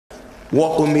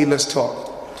Walk with me, let's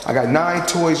talk. I got 9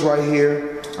 toys right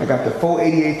here. I got the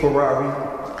 488 Ferrari.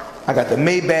 I got the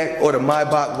Maybach or the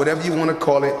Maybach, whatever you want to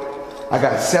call it. I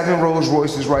got 7 Rolls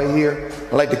Royces right here.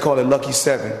 I like to call it Lucky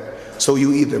 7. So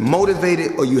you either motivate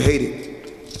it or you hate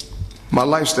it. My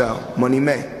lifestyle, Money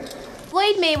May.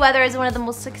 Floyd Mayweather is one of the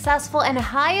most successful and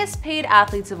highest paid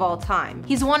athletes of all time.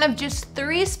 He's one of just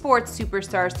 3 sports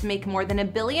superstars to make more than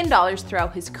 $1 billion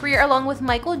throughout his career, along with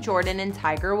Michael Jordan and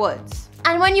Tiger Woods.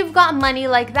 And when you've got money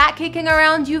like that kicking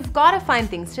around, you've got to find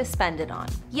things to spend it on.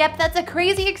 Yep, that's a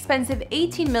crazy expensive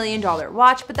 $18 million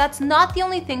watch, but that's not the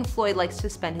only thing Floyd likes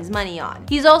to spend his money on.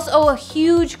 He's also a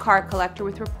huge car collector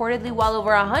with reportedly well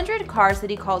over 100 cars that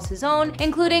he calls his own,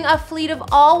 including a fleet of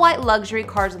all-white luxury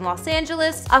cars in Los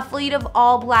Angeles, a fleet of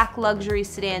all-black luxury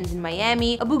sedans in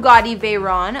Miami, a Bugatti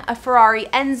Veyron, a Ferrari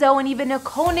Enzo, and even a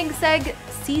KOENIGSEGG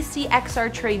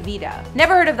CCXR Trevita.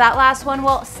 Never heard of that last one?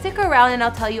 Well, stick around and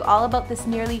I'll tell you all about this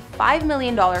nearly $5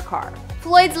 million car.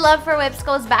 Floyd's love for whips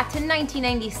goes back to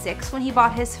 1996 when he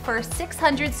bought his first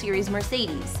 600 series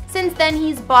Mercedes. Since then,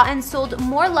 he's bought and sold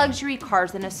more luxury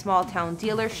cars than a small-town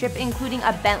dealership, including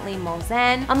a Bentley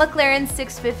Mulsanne, a McLaren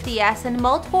 650S, and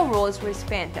multiple Rolls-Royce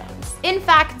Phantoms. In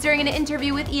fact, during an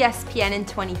interview with ESPN in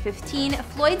 2015,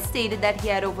 Floyd stated that he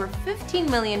had over $15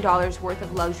 million worth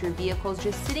of luxury vehicles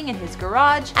just sitting in his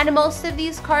garage, and most of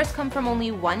these cars come from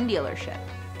only one dealership.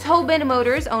 Tobin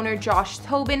Motors owner Josh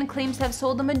Tobin claims to have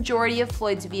sold the majority of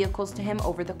Floyd's vehicles to him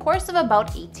over the course of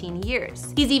about 18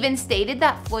 years. He's even stated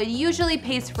that Floyd usually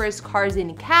pays for his cars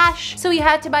in cash, so he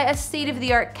had to buy a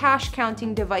state-of-the-art cash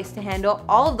counting device to handle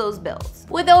all of those bills.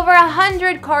 With over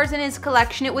 100 cars in his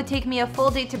collection, it would take me a full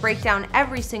day to break down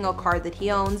every single car that he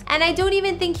owns, and I don't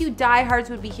even think you diehards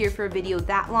would be here for a video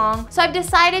that long, so I've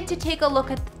decided to take a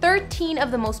look at 13 of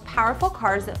the most powerful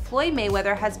cars that Floyd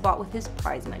Mayweather has bought with his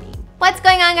prize money. What's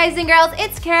going on, guys and girls?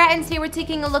 It's Kara, and today we're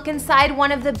taking a look inside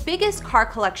one of the biggest car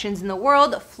collections in the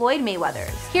world, Floyd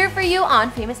Mayweather's. Here for you on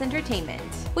Famous Entertainment.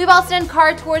 We've also done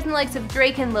car tours in the likes of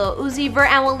Drake and Lil Uzi Vert,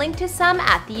 and we'll link to some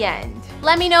at the end.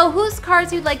 Let me know whose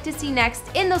cars you'd like to see next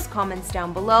in those comments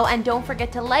down below, and don't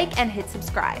forget to like and hit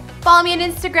subscribe. Follow me on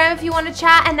Instagram if you want to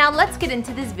chat, and now let's get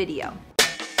into this video.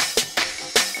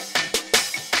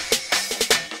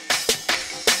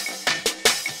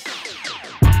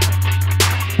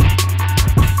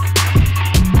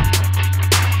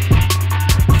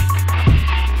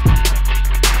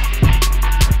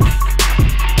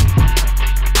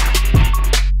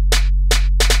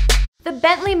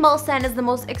 Bentley Mulsanne is the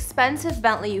most expensive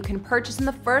Bentley you can purchase, and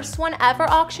the first one ever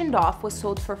auctioned off was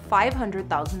sold for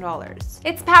 $500,000.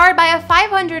 It's powered by a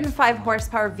 505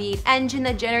 horsepower V8 engine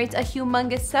that generates a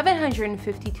humongous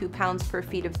 752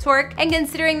 pounds-per-feet of torque, and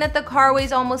considering that the car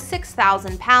weighs almost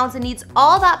 6,000 pounds, it needs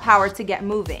all that power to get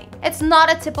moving. It's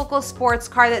not a typical sports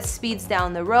car that speeds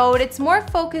down the road. It's more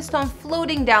focused on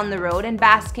floating down the road and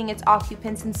basking its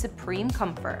occupants in supreme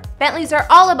comfort. Bentleys are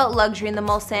all about luxury, and the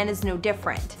Mulsanne is no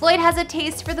different. Floyd has a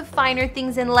taste for the finer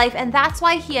things in life, and that's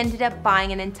why he ended up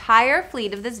buying an entire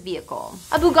fleet of this vehicle.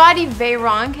 A Bugatti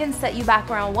Veyron can set you back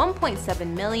around $1.7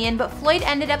 million, but Floyd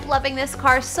ended up loving this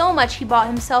car so much he bought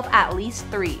himself at least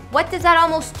 3. What does that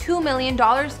almost $2 million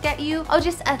get you? Oh,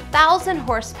 just 1,000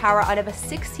 horsepower out of a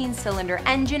 16-cylinder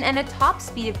engine and a top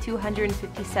speed of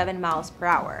 257 miles per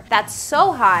hour. That's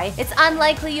so high, it's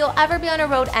unlikely you'll ever be on a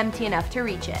road empty enough to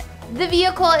reach it. The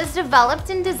vehicle is developed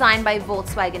and designed by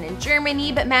Volkswagen in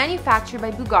Germany, but manufactured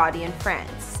by Bugatti in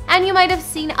France. And you might have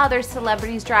seen other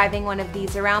celebrities driving one of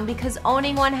these around because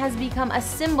owning one has become a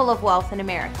symbol of wealth in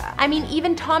America. I mean,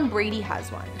 even Tom Brady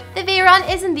has one. The Veyron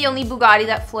isn't the only Bugatti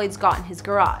that Floyd's got in his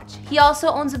garage. He also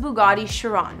owns a Bugatti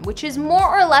Chiron, which is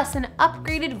more or less an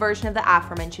upgraded version of the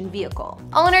aforementioned vehicle.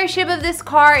 Ownership of this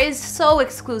car is so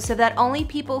exclusive that only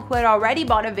people who had already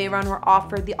bought a Veyron were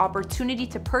offered the opportunity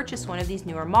to purchase one of these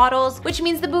newer models, which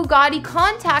means the Bugatti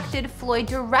contacted Floyd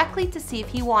directly to see if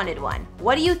he wanted one.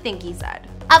 What do you think he said?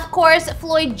 Of course,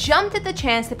 Floyd jumped at the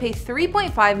chance to pay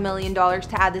 $3.5 million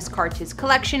to add this car to his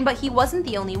collection, but he wasn't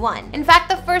the only one. In fact,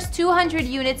 the first 200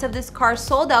 units of this car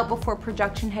sold out before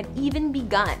production had even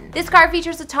begun. This car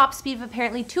features a top speed of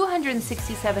apparently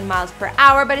 267 miles per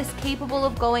hour, but is capable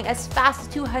of going as fast as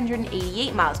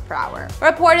 288 miles per hour.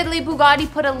 Reportedly, Bugatti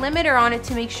put a limiter on it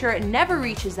to make sure it never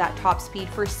reaches that top speed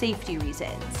for safety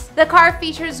reasons. The car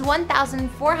features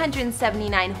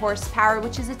 1,479 horsepower,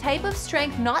 which is a type of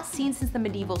strength not seen since the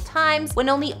medieval times, when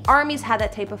only armies had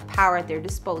that type of power at their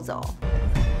disposal.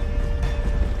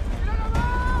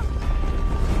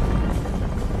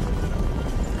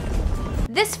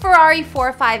 This Ferrari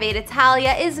 458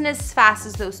 Italia isn't as fast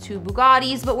as those two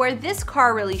Bugattis, but where this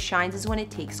car really shines is when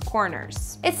it takes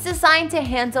corners. It's designed to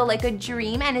handle like a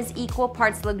dream and is equal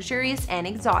parts luxurious and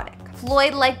exotic.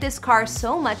 Floyd liked this car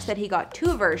so much that he got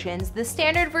two versions, the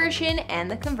standard version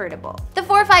and the convertible. The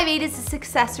 458 is a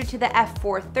successor to the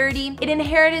F430. It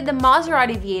inherited the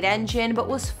Maserati V8 engine, but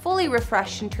was fully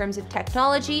refreshed in terms of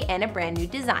technology and a brand new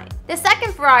design. The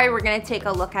second Ferrari we're going to take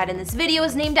a look at in this video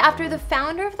is named after the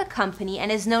founder of the company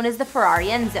and is known as the Ferrari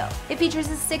Enzo. It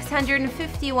features a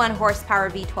 651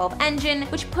 horsepower V12 engine,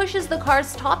 which pushes the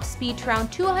car's top speed to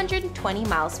around 220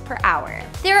 miles per hour.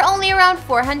 There are only around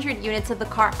 400 units of the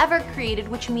car ever created,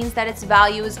 which means that its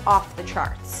value is off the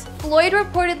charts. Floyd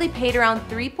reportedly paid around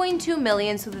 $3.2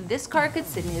 million so that this car could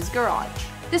sit in his garage.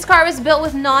 This car was built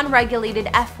with non-regulated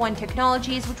F1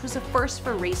 technologies, which was a first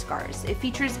for race cars. It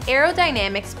features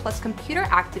aerodynamics plus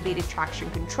computer-activated traction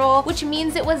control, which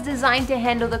means it was designed to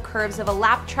handle the curves of a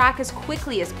lap track as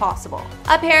quickly as possible.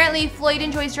 Apparently, Floyd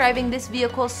enjoys driving this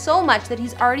vehicle so much that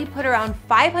he's already put around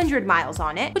 500 miles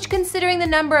on it, which considering the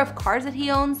number of cars that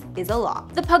he owns is a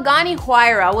lot. The Bugatti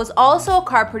Veyron was also a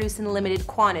car produced in limited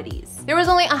quantities. There was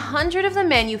only 100 of them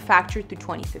manufactured through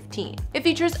 2015. It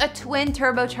features a twin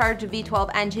turbocharged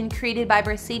V12 engine created by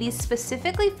Mercedes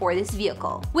specifically for this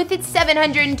vehicle. With its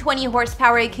 720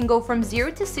 horsepower, it can go from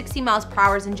 0 to 60 miles per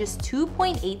hour in just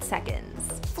 2.8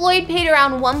 seconds. Floyd paid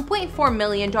around $1.4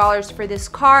 million for this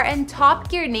car, and Top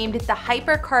Gear named it the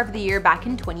Hypercar of the Year back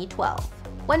in 2012.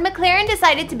 When McLaren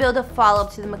decided to build a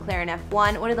follow-up to the McLaren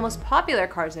F1, one of the most popular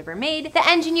cars ever made, the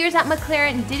engineers at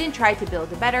McLaren didn't try to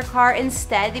build a better car.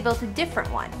 Instead, they built a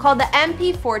different one, called the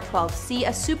MP412C,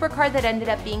 a supercar that ended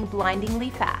up being blindingly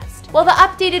fast. Well, the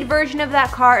updated version of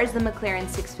that car is the McLaren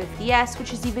 650S,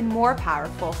 which is even more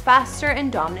powerful, faster,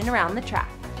 and dominant around the track.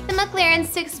 The McLaren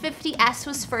 650S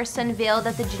was first unveiled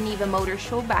at the Geneva Motor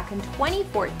Show back in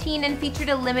 2014 and featured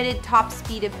a limited top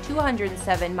speed of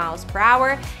 207 miles per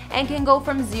hour and can go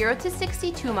from 0 to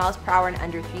 62 miles per hour in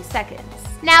under 3 seconds.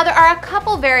 Now, there are a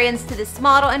couple variants to this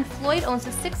model, and Floyd owns a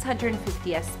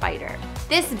 650S Spider.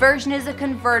 This version is a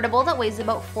convertible that weighs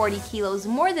about 40 kilos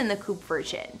more than the coupe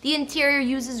version. The interior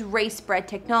uses race-bred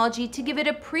technology to give it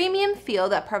a premium feel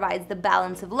that provides the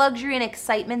balance of luxury and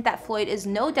excitement that Floyd is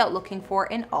no doubt looking for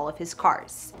in all of his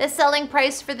cars. The selling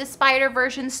price for the Spider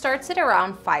version starts at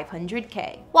around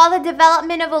 $500K. While the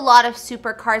development of a lot of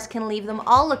supercars can leave them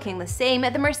all looking the same,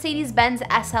 the Mercedes-Benz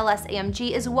SLS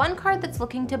AMG is one car that's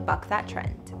looking to buck that trend.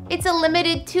 It's a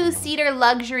limited two-seater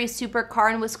luxury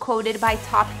supercar and was quoted by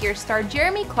Top Gear star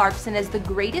Jeremy Clarkson as the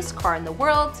greatest car in the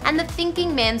world and the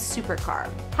thinking man's supercar.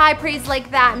 High praise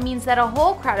like that means that a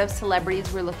whole crowd of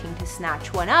celebrities were looking to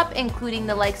snatch one up, including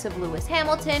the likes of Lewis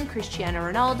Hamilton, Cristiano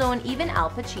Ronaldo, and even Al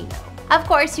Pacino. Of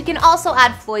course, you can also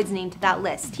add Floyd's name to that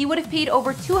list. He would have paid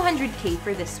over $200K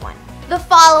for this one. The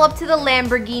follow-up to the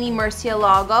Lamborghini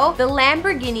Murcielago, the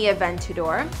Lamborghini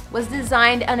Aventador, was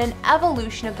designed on an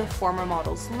evolution of the former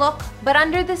model's look, but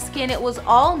under the skin it was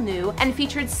all new and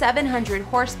featured 700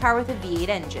 horsepower with a V8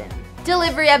 engine.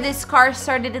 Delivery of this car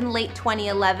started in late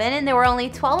 2011, and there were only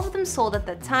 12 of them sold at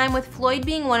the time, with Floyd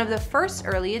being one of the first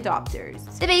early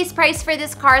adopters. The base price for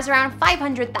this car is around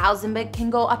 $500,000, but can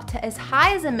go up to as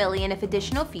high as $1 million if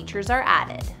additional features are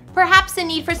added. Perhaps a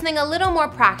need for something a little more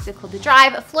practical to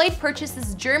drive, Floyd purchased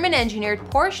this German-engineered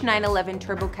Porsche 911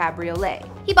 Turbo Cabriolet.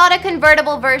 He bought a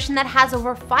convertible version that has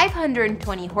over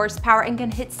 520 horsepower and can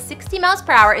hit 60 miles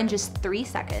per hour in just 3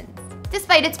 seconds.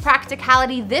 Despite its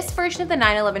practicality, this version of the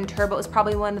 911 Turbo is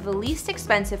probably one of the least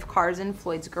expensive cars in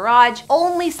Floyd's garage,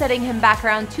 only setting him back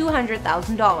around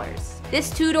 $200,000. This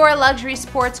two-door luxury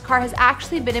sports car has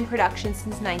actually been in production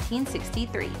since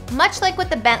 1963. Much like with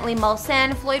the Bentley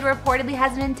Mulsanne, Floyd reportedly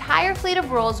has an entire fleet of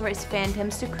Rolls-Royce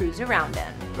Phantoms to cruise around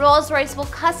in. Rolls-Royce will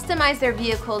customize their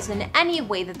vehicles in any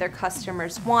way that their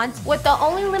customers want, with the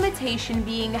only limitation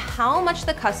being how much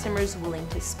the customer is willing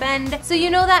to spend, so you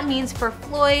know that means for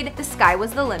Floyd, the sky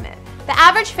was the limit. The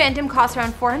average Phantom costs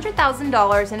around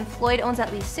 $400,000, and Floyd owns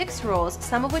at least 6 Rolls,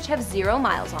 some of which have 0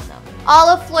 miles on them. All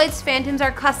of Floyd's Phantoms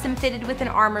are custom fitted with an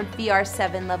armored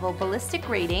VR7 level ballistic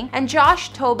rating, and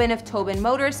Josh Tobin of Tobin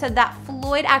Motors said that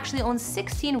Floyd actually owns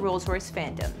 16 Rolls-Royce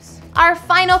Phantoms. Our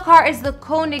final car is the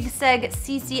KOENIGSEGG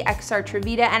CCXR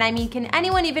Trevita, and I mean, can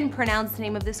anyone even pronounce the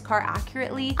name of this car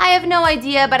accurately? I have no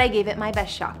idea, but I gave it my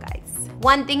best shot, guys.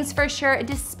 One thing's for sure,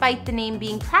 despite the name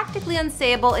being practically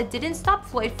unsayable, it didn't stop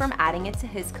Floyd from adding it to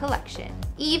his collection.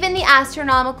 Even the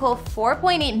astronomical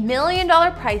 $4.8 million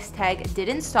price tag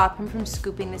didn't stop him from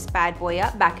scooping this bad boy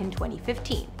up back in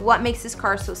 2015. What makes this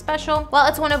car so special? Well,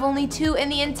 it's one of only 2 in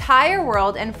the entire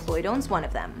world, and Floyd owns one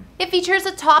of them. It features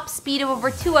a top speed of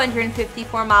over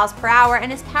 254 miles per hour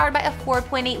and is powered by a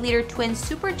 4.8-liter twin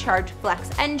supercharged flex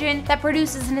engine that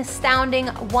produces an astounding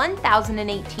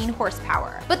 1,018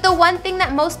 horsepower. But the one thing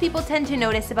that most people tend to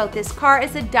notice about this car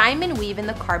is the diamond weave in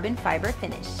the carbon fiber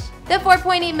finish. The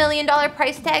 $4.8 million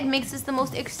price tag makes this the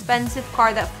most expensive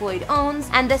car that Floyd owns,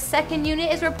 and the second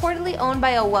unit is reportedly owned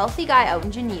by a wealthy guy out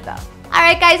in Geneva.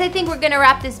 Alright guys, I think we're gonna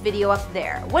wrap this video up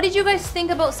there. What did you guys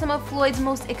think about some of Floyd's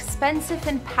most expensive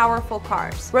and powerful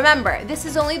cars? Remember, this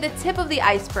is only the tip of the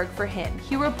iceberg for him.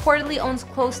 He reportedly owns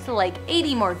close to like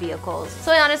 80 more vehicles,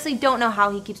 so I honestly don't know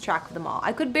how he keeps track of them all.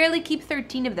 I could barely keep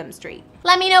 13 of them straight.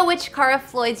 Let me know which car of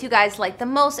Floyd's you guys like the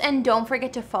most, and don't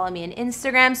forget to follow me on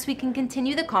Instagram so we can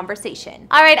continue the conversation.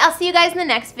 Alright, I'll see you guys in the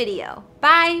next video.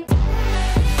 Bye!